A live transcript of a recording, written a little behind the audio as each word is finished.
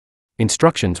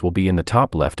Instructions will be in the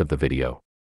top left of the video.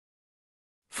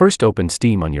 First, open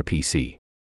Steam on your PC.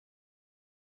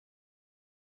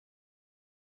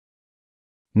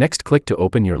 Next, click to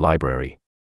open your library.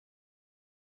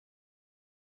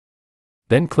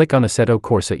 Then click on Assetto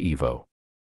Corsa Evo.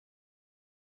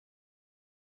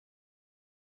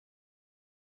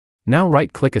 Now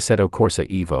right-click Assetto Corsa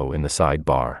Evo in the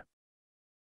sidebar.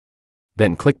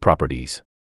 Then click Properties.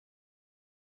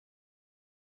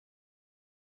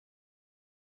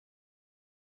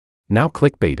 Now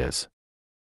click Betas.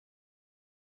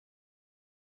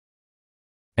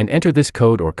 And enter this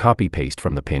code or copy-paste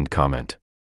from the pinned comment.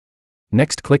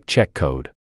 Next, click Check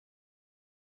Code.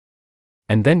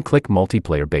 And then click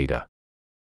Multiplayer Beta.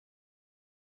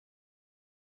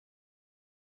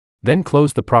 Then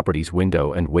close the Properties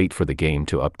window and wait for the game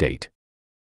to update.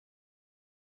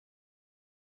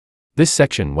 This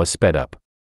section was sped up.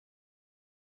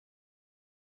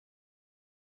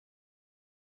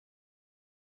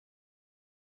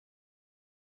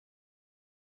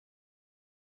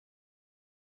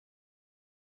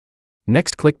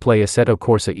 Next, click Play Assetto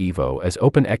Corsa Evo as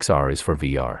OpenXR is for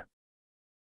VR.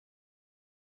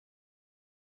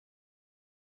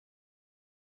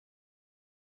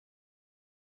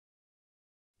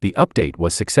 The update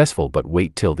was successful, but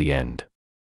wait till the end.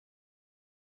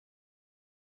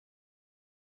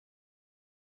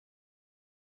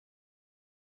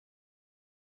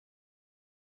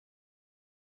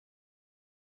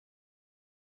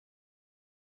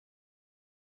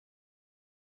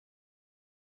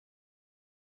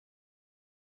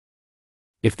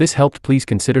 If this helped, please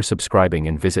consider subscribing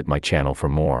and visit my channel for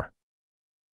more.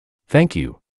 Thank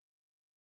you.